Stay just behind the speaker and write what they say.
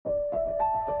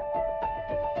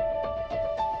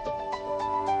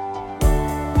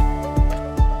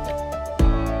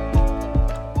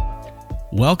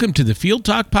Welcome to the Field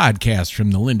Talk Podcast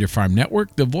from the Linder Farm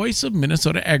Network, the voice of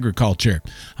Minnesota agriculture.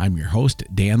 I'm your host,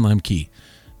 Dan Lemke.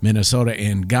 Minnesota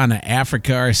and Ghana,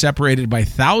 Africa are separated by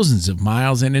thousands of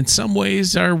miles and in some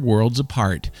ways are worlds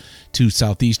apart. Two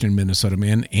southeastern Minnesota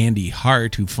men, Andy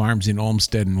Hart, who farms in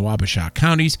Olmsted and Wabasha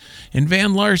counties, and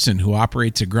Van Larson, who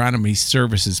operates Agronomy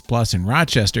Services Plus in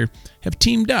Rochester, have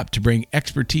teamed up to bring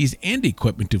expertise and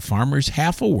equipment to farmers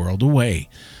half a world away.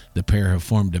 The pair have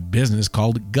formed a business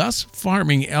called GUS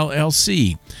Farming,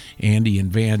 LLC. Andy and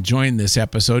Van joined this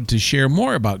episode to share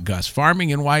more about GUS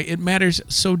Farming and why it matters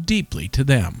so deeply to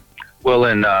them. Well,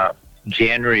 in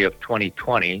January of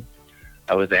 2020,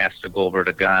 I was asked to go over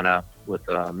to Ghana with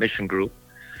a mission group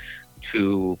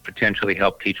to potentially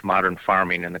help teach modern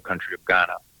farming in the country of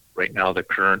Ghana. Right now, the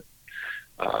current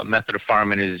method of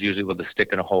farming is usually with a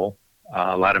stick and a hoe,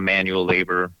 a lot of manual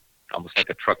labor, almost like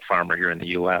a truck farmer here in the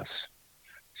U.S.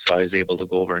 So I was able to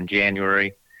go over in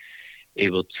January,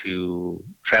 able to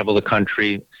travel the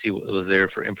country, see what was there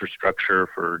for infrastructure,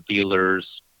 for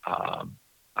dealers,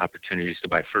 opportunities to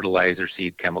buy fertilizer,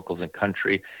 seed, chemicals in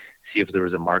country, see if there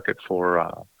was a market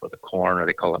for the corn, or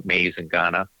they call it maize in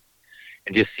Ghana,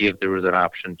 and just see if there was an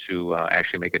option to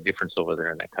actually make a difference over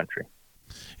there in that country.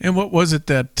 And what was it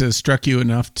that struck you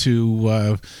enough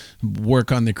to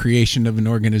work on the creation of an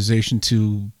organization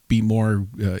to be more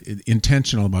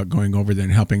intentional about going over there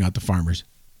and helping out the farmers?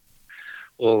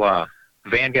 Well,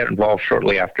 Van got involved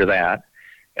shortly after that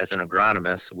as an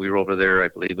agronomist. We were over there, I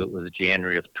believe it was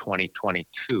January of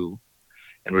 2022,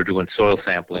 and we're doing soil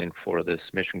sampling for this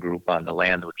mission group on the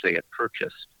land which they had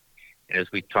purchased. And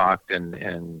as we talked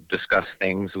and discussed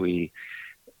things, we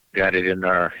got it in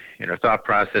our thought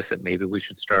process that maybe we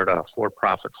should start a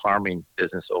for-profit farming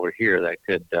business over here that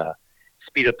could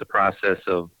speed up the process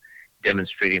of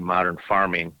demonstrating modern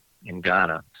farming in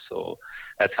Ghana. So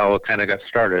that's how it kind of got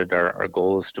started. Our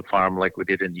goal is to farm like we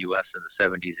did in the U.S. in the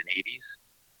 70s and 80s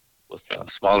with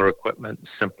smaller equipment,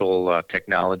 simple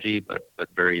technology, but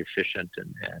very efficient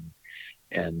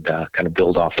and kind of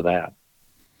build off of that.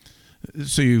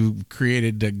 So you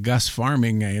created GUS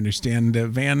Farming, I understand.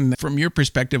 Van, from your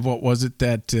perspective, what was it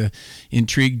that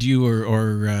intrigued you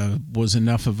or was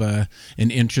enough of an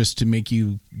interest to make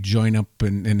you join up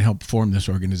and help form this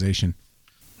organization?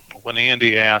 When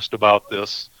Andy asked about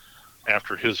this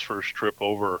after his first trip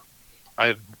over,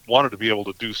 I wanted to be able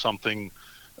to do something.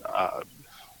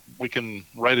 We can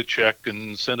write a check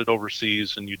and send it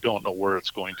overseas, and you don't know where it's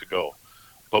going to go.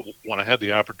 But when I had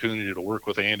the opportunity to work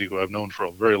with Andy, who I've known for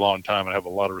a very long time and have a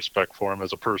lot of respect for him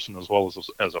as a person as well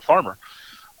as a farmer,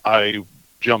 I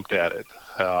jumped at it.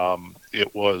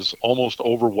 It was almost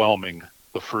overwhelming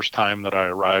the first time that I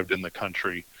arrived in the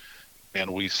country,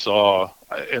 and we saw,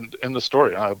 and the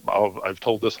story, I've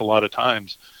told this a lot of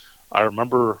times. I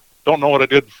remember, don't know what I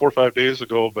did 4 or 5 days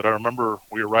ago, but I remember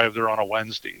we arrived there on a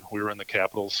Wednesday. We were in the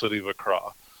capital city of Accra,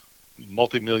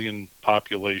 multi-million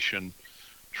population,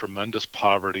 tremendous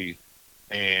poverty,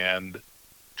 and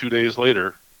 2 days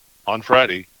later, on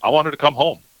Friday, I wanted to come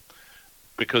home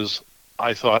because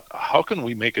I thought, how can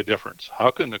we make a difference? How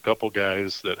can a couple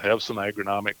guys that have some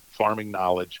agronomic farming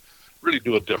knowledge really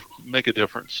make a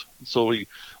difference? So the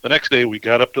next day we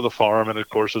got up to the farm, and of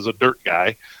course, as a dirt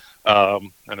guy,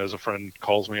 and as a friend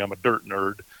calls me, I'm a dirt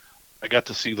nerd. I got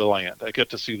to see the land. I got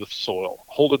to see the soil,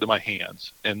 hold it in my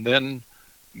hands, and then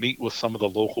meet with some of the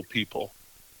local people.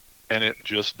 And it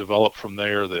just developed from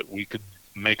there that we could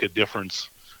make a difference.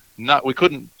 We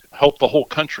couldn't help the whole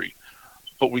country,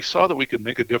 but we saw that we could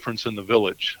make a difference in the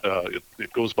village.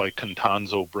 It goes by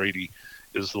Contanzo. Brady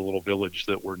is the little village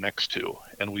that we're next to.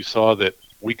 And we saw that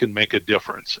we can make a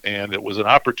difference. And it was an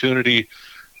opportunity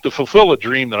to fulfill a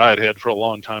dream that I had had for a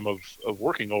long time of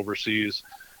working overseas.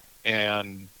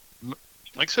 And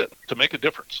like I said, to make a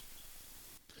difference.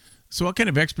 So what kind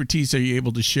of expertise are you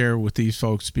able to share with these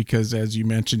folks? Because as you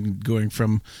mentioned, going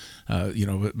from,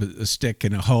 a stick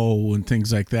and a hoe and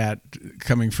things like that,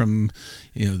 coming from,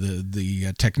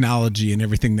 the technology and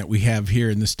everything that we have here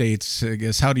in the States, I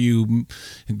guess, how do you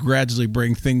gradually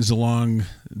bring things along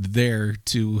there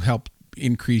to help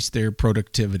increase their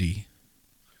productivity?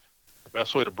 The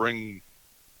best way to bring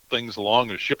things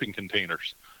along is shipping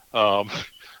containers.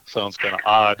 Sounds kind of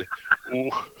odd.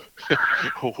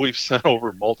 We've sent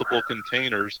over multiple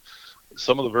containers.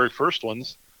 Some of the very first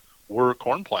ones were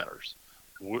corn planters.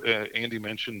 Andy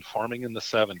mentioned farming in the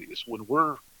 70s. When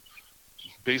we're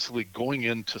basically going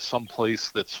into some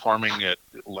place that's farming at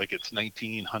like it's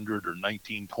 1900 or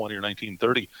 1920 or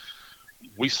 1930,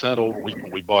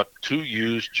 we bought 2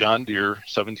 used John Deere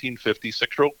 1750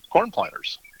 6-stroke corn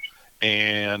planters,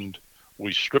 and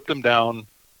we stripped them down,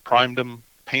 primed them,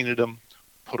 painted them,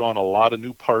 put on a lot of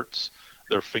new parts.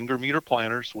 They're finger meter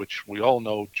planters, which we all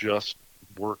know just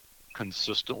work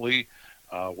consistently.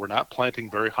 We're not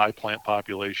planting very high plant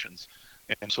populations.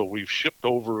 And so we've shipped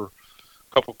over a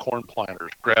couple corn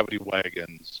planters, gravity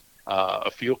wagons, a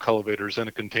field cultivators in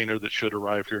a container that should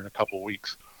arrive here in a couple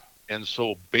weeks. And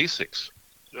so basics,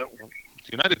 the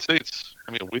United States,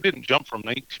 I mean, we didn't jump from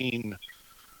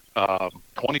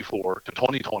 1924 to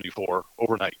 2024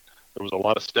 overnight. There was a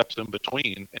lot of steps in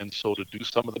between. And so to do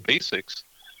some of the basics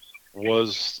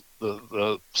was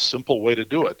the simple way to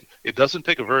do it. It doesn't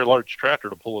take a very large tractor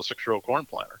to pull a 6-row corn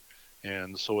planter.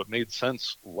 And so it made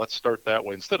sense. Let's start that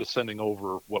way. Instead of sending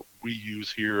over what we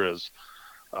use here as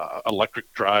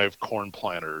electric drive corn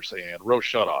planters and row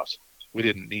shutoffs, we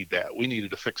didn't need that. We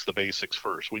needed to fix the basics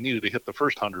first. We needed to hit the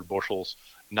first 100 bushels,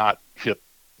 not hit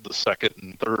the second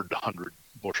and third 100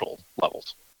 bushel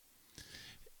levels.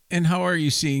 And how are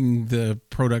you seeing the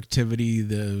productivity,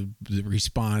 the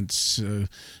response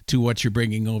to what you're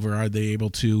bringing over? Are they able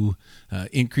to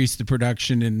increase the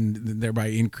production and thereby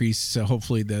increase,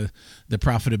 hopefully, the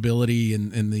profitability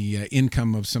and the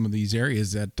income of some of these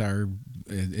areas that are,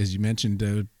 as you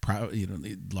mentioned,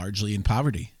 largely in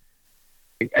poverty?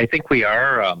 I think we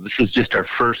are. This is just our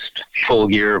first full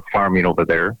year of farming over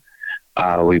there.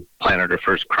 We planted our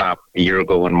first crop a year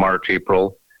ago in March,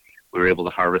 April. We were able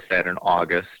to harvest that in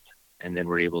August, and then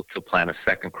we're able to plant a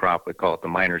second crop. We call it the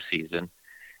minor season,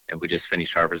 and we just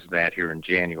finished harvesting that here in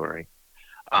January.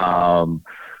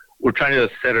 We're trying to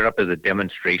set it up as a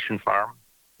demonstration farm,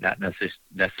 not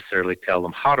necessarily tell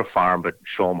them how to farm, but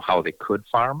show them how they could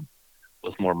farm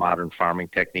with more modern farming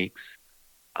techniques.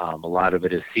 A lot of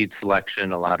it is seed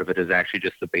selection. A lot of it is actually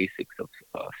just the basics of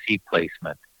seed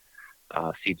placement,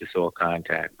 seed to soil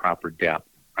contact, proper depth,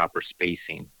 proper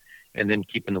spacing, and then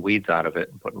keeping the weeds out of it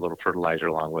and putting a little fertilizer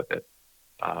along with it.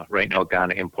 Right now,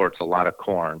 Ghana imports a lot of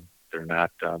corn. They're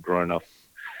not growing enough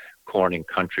corn in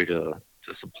country to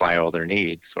supply all their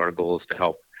needs. So our goal is to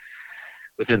help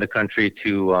within the country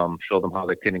to show them how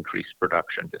they can increase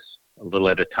production just a little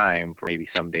at a time. For maybe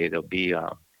someday they'll be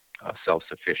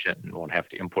self-sufficient and won't have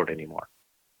to import anymore.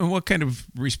 And what kind of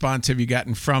response have you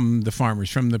gotten from the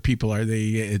farmers, from the people? Are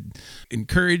they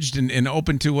encouraged and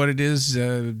open to what it is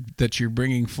that you're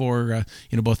bringing for,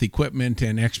 both equipment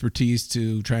and expertise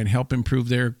to try and help improve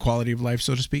their quality of life,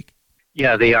 so to speak?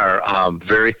 Yeah, they are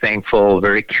very thankful,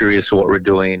 very curious what we're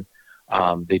doing.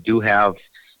 They do have,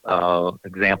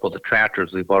 example, the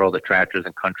tractors. We bought all the tractors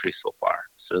in country so far.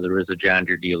 So there is a John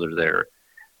Deere dealer there.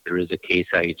 There is a Case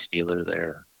IH dealer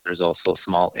there. There's also a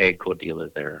small AGCO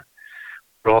dealer there.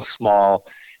 They're all small.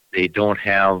 They don't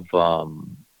have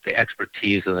the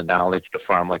expertise and the knowledge to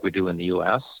farm like we do in the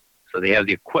U.S. So they have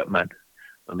the equipment,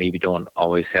 but maybe don't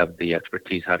always have the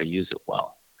expertise how to use it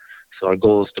well. So our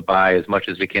goal is to buy as much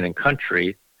as we can in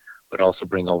country, but also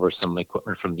bring over some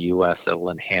equipment from the U.S. that will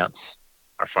enhance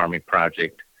our farming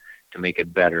project to make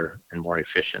it better and more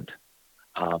efficient.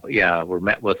 But yeah, we're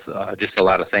met with just a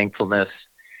lot of thankfulness.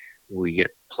 We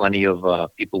get plenty of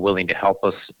people willing to help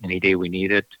us any day we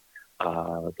need it.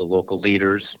 The local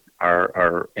leaders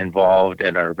are involved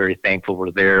and are very thankful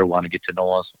we're there, want to get to know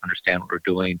us, understand what we're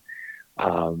doing.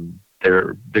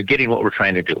 They're getting what we're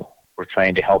trying to do. We're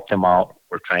trying to help them out.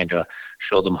 We're trying to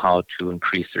show them how to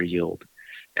increase their yield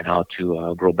and how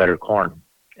to grow better corn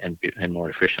and more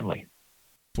efficiently.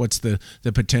 What's the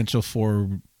potential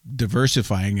for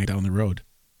diversifying it down the road?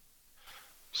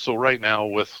 So right now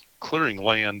with clearing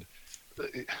land,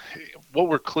 what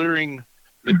we're clearing,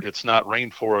 it's not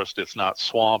rainforest, it's not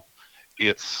swamp,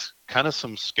 it's kind of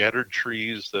some scattered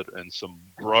trees and some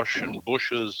brush and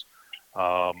bushes.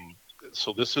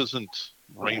 So this isn't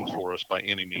rainforest by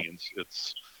any means.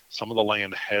 It's some of the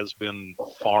land has been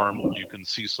farmed. You can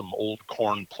see some old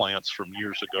corn plants from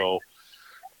years ago.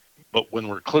 But when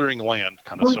we're clearing land,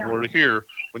 kind of similar to here,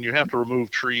 when you have to remove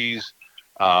trees,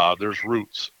 there's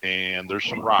roots and there's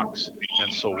some rocks.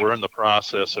 And so we're in the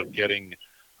process of getting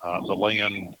the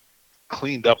land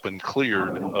cleaned up and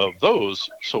cleared of those.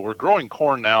 So we're growing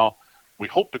corn now. We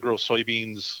hope to grow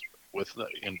soybeans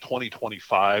in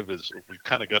 2025. We've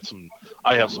kind of got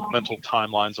I have some mental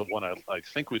timelines of when I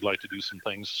think we'd like to do some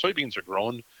things. Soybeans are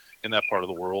grown in that part of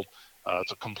the world.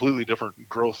 It's a completely different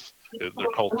growth. They're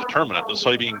called determinate. The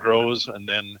soybean grows and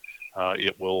then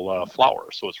it will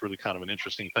flower. So it's really kind of an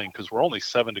interesting thing because we're only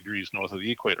 7 degrees north of the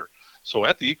equator. So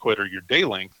at the equator, your day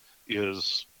length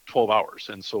is 12 hours.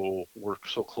 And so we're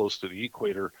so close to the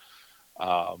equator,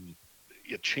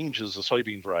 it changes the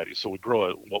soybean variety. So we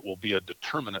grow what will be a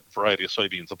determinate variety of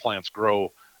soybeans. The plants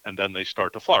grow and then they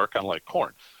start to flower, kind of like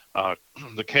corn.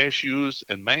 The cashews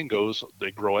and mangoes,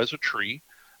 they grow as a tree.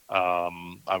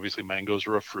 Obviously, mangoes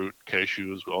are a fruit.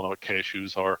 Cashews, we all know what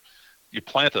cashews are. you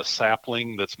plant a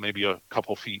sapling that's maybe a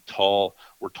couple feet tall.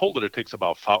 We're told that it takes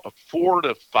about 4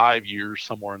 to 5 years,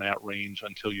 somewhere in that range,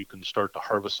 until you can start to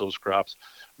harvest those crops.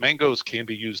 Mangoes can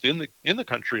be used in the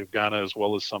country of Ghana, as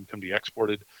well as some can be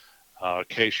exported.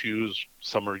 Cashews,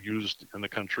 some are used in the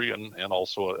country and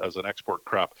also as an export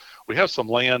crop. We have some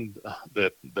land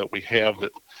that we have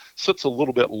that sits a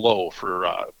little bit low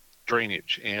for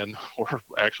drainage, and we're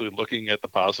actually looking at the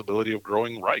possibility of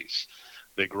growing rice.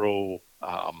 They grow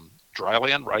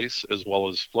dryland rice as well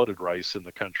as flooded rice in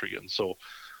the country, and so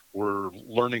we're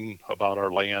learning about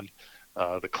our land.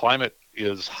 The climate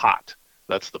is hot.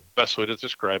 That's the best way to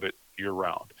describe it year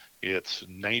round. It's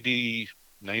 90,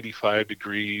 95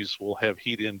 degrees. We'll have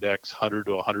heat index 100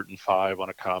 to 105 on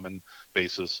a common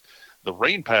basis. The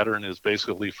rain pattern is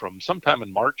basically from sometime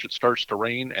in March it starts to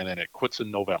rain, and then it quits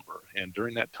in November. And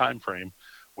during that time frame,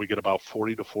 we get about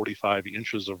 40 to 45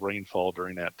 inches of rainfall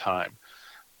during that time.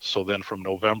 So then from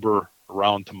November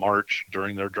around to March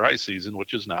during their dry season,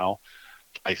 which is now,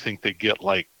 I think they get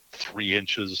like 3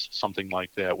 inches, something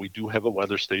like that. We do have a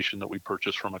weather station that we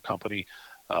purchased from a company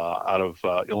out of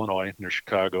Illinois near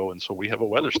Chicago. And so we have a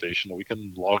weather station that we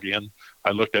can log in.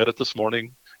 I looked at it this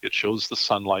morning. It shows the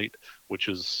sunlight, which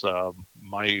is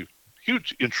my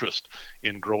huge interest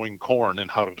in growing corn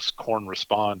and how does corn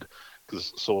respond.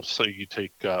 Because so say you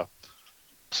take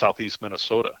southeast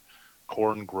Minnesota,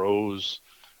 corn grows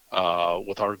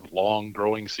with our long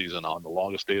growing season on the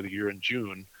longest day of the year in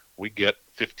June. We get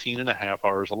 15 and a half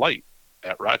hours of light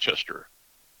at Rochester.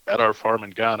 At our farm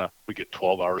in Ghana, we get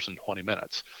 12 hours and 20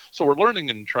 minutes. So we're learning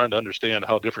and trying to understand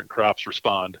how different crops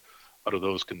respond under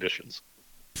those conditions.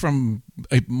 From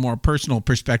a more personal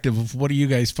perspective, what do you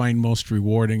guys find most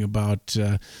rewarding about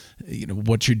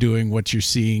what you're doing, what you're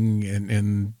seeing,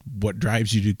 and what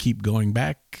drives you to keep going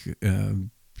back,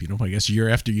 I guess year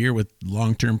after year with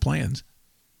long-term plans?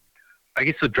 I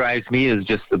guess what drives me is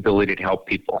just the ability to help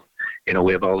people.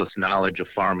 We have all this knowledge of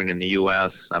farming in the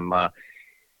U.S. I'm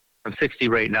 60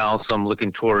 right now, so I'm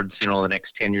looking towards, the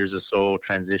next 10 years or so,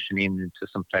 transitioning into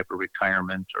some type of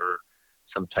retirement or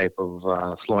some type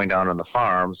of slowing down on the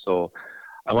farm. So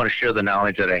I want to share the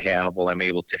knowledge that I have while I'm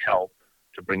able to help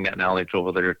to bring that knowledge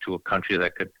over there to a country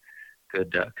that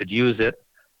could use it,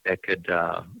 that could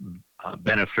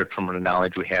benefit from the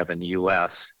knowledge we have in the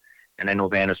U.S. And I know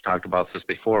Van has talked about this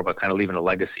before, but kind of leaving a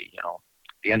legacy. At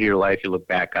the end of your life, you look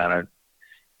back on it.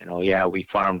 We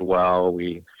farmed well,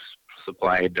 we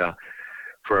supplied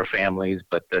for our families,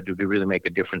 but do we really make a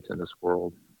difference in this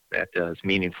world that is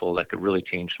meaningful, that could really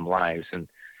change some lives? And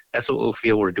that's what we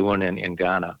feel we're doing in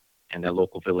Ghana, in that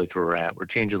local village where we're at. We're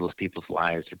changing those people's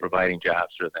lives. We're providing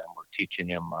jobs for them. We're teaching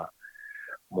them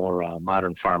more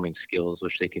modern farming skills,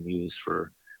 which they can use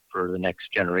for the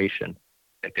next generation,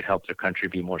 that could help their country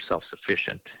be more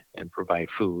self-sufficient and provide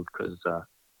food, because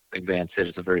like Van said,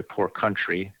 it's a very poor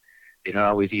country. They don't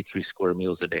always eat 3 square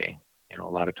meals a day. A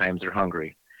lot of times they're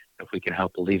hungry. If we can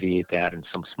help alleviate that in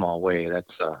some small way,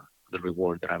 that's the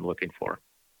reward that I'm looking for.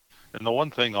 And the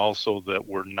one thing also that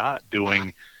we're not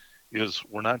doing is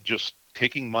we're not just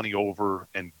taking money over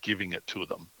and giving it to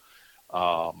them.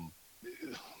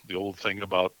 The old thing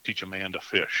about teach a man to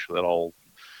fish, we all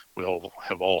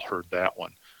have all heard that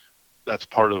one. That's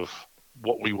part of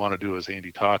what we want to do, as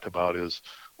Andy talked about, is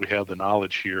we have the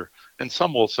knowledge here. And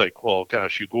some will say, well,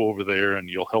 gosh, you go over there and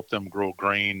you'll help them grow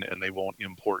grain and they won't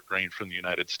import grain from the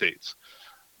United States.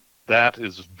 That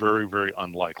is very, very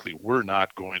unlikely. We're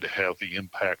not going to have the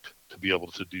impact to be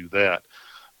able to do that.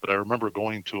 But I remember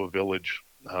going to a village,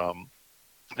 and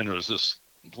there was this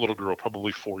little girl,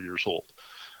 probably 4 years old,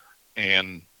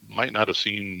 and might not have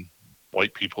seen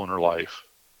white people in her life.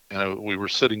 And we were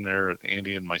sitting there,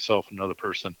 Andy and myself, another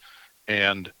person,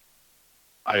 and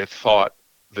I thought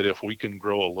that if we can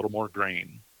grow a little more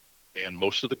grain, and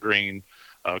most of the grain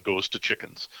goes to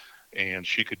chickens, and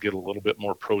she could get a little bit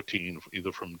more protein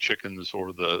either from chickens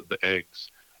or the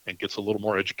eggs, and gets a little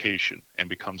more education and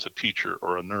becomes a teacher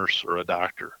or a nurse or a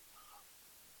doctor.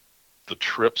 The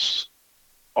trips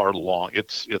are long.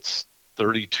 It's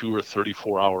 32 or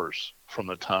 34 hours from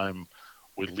the time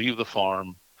we leave the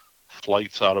farm,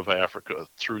 flights out of Africa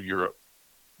through Europe,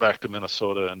 back to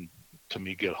Minnesota, and to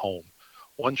me get home.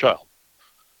 One child.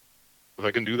 If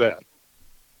I can do that,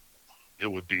 it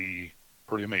would be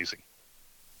pretty amazing.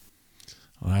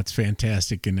 Well, that's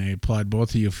fantastic, and I applaud both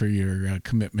of you for your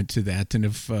commitment to that. And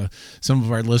if some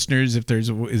of our listeners,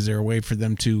 is there a way for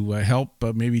them to help,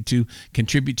 maybe to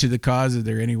contribute to the cause? Is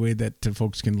there any way that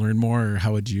folks can learn more, or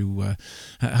how would you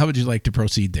like to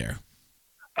proceed there?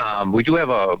 We do have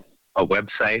a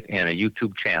website and a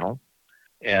YouTube channel,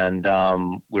 and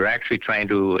we're actually trying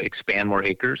to expand more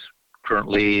acres.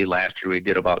 currently, last year we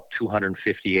did about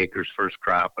 250 acres first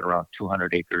crop and around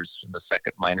 200 acres in the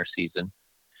second minor season.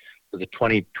 For the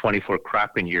 2024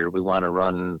 cropping year, we want to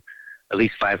run at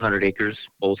least 500 acres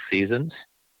both seasons.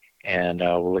 And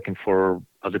we're looking for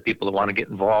other people that want to get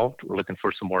involved. We're looking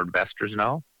for some more investors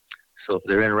now. So if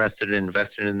they're interested in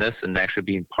investing in this and actually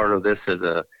being part of this as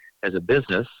a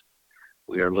business,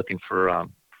 we are looking for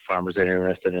farmers that are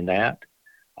interested in that.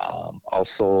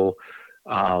 Also,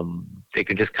 they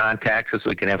can just contact us.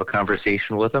 We can have a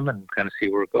conversation with them and kind of see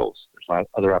where it goes. There's a lot of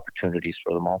other opportunities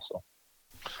for them also.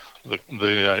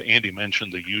 Andy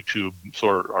mentioned the YouTube. So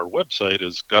our website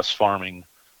is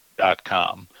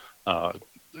GUSFarming.com.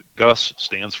 GUS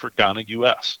stands for Ghana,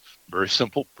 US. Very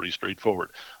simple, pretty straightforward.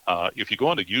 If you go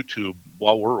onto YouTube,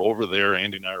 while we're over there,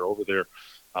 Andy and I are over there,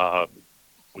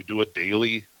 we do a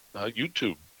daily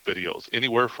YouTube videos,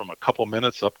 anywhere from a couple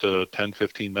minutes up to 10,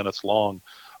 15 minutes long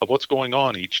of what's going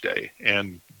on each day.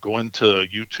 And go into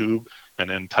YouTube and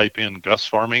then type in GUS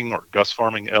Farming or GUS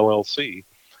Farming LLC,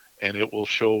 and it will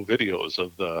show videos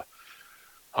of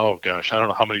oh gosh, I don't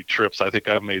know how many trips. I think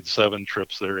I've made 7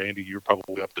 trips there. Andy, you're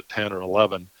probably up to 10 or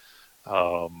 11.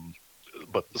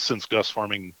 But since GUS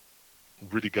Farming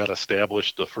really got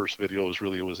established, the first video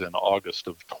was in August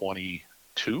of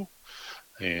 22.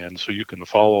 And so you can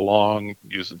follow along.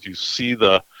 You see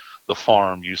the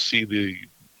farm. You see the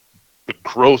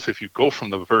growth. If you go from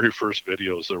the very first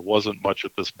videos, there wasn't much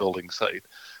at this building site.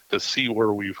 To see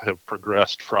where we have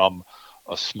progressed from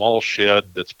a small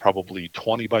shed that's probably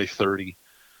 20 by 30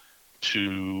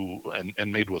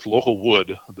 and made with local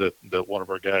wood that one of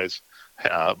our guys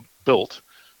built,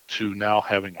 to now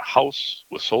having a house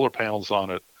with solar panels on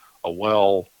it, a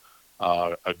well,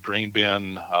 a grain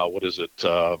bin,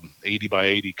 80 by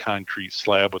 80 concrete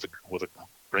slab with a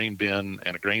grain bin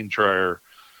and a grain dryer,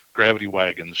 gravity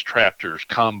wagons, tractors,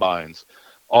 combines,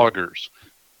 augers.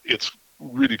 It's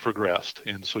really progressed,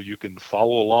 and so you can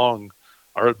follow along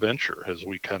our adventure, as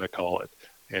we kind of call it.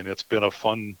 And it's been a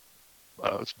fun.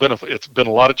 It's been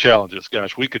a lot of challenges.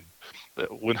 Gosh, we could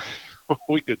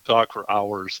talk for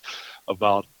hours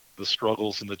about the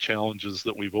struggles and the challenges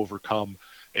that we've overcome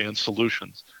and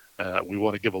solutions. We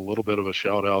want to give a little bit of a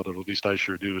shout out, or at least I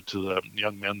sure do, to the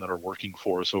young men that are working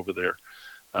for us over there.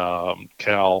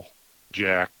 Cal,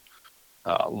 Jack,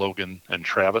 Logan, and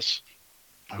Travis,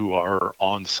 who are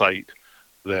on site,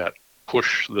 that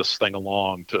push this thing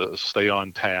along to stay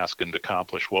on task and to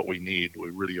accomplish what we need. We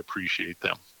really appreciate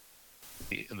them.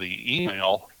 The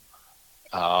email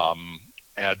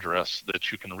address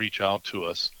that you can reach out to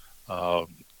us,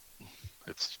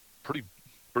 it's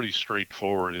pretty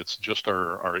straightforward. It's just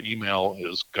our email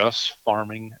is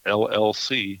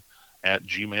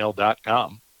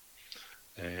gusfarmingllc@gmail.com,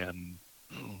 and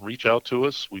reach out to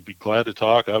us. We'd be glad to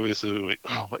talk. Obviously,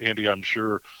 Andy, I'm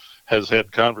sure, has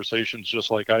had conversations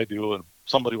just like I do, and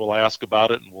somebody will ask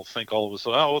about it, and we'll think all of a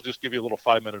sudden, we'll just give you a little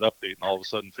 5-minute update, and all of a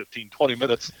sudden 15, 20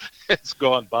 minutes it's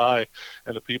gone by,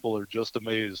 and the people are just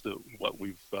amazed at what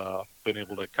we've been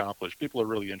able to accomplish. People are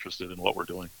really interested in what we're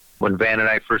doing. When Van and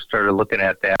I first started looking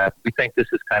at that, we think this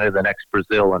is kind of the next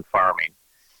Brazil in farming.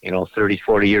 30,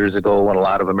 40 years ago, when a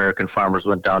lot of American farmers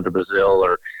went down to Brazil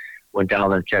or went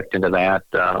down and checked into that,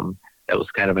 that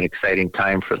was kind of an exciting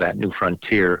time for that new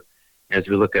frontier. As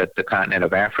we look at the continent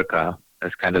of Africa,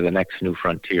 that's kind of the next new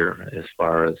frontier as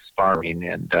far as farming.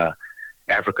 And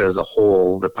Africa as a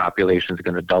whole, the population is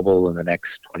going to double in the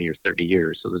next 20 or 30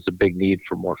 years. So there's a big need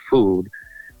for more food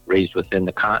raised within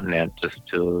the continent just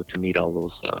to meet all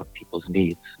those people's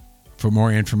needs. For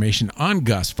more information on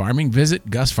GUS Farming, visit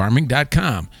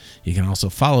gusfarming.com. You can also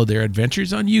follow their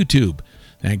adventures on YouTube.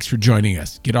 Thanks for joining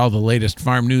us. Get all the latest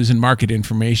farm news and market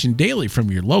information daily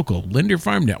from your local Linder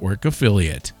Farm Network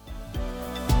affiliate.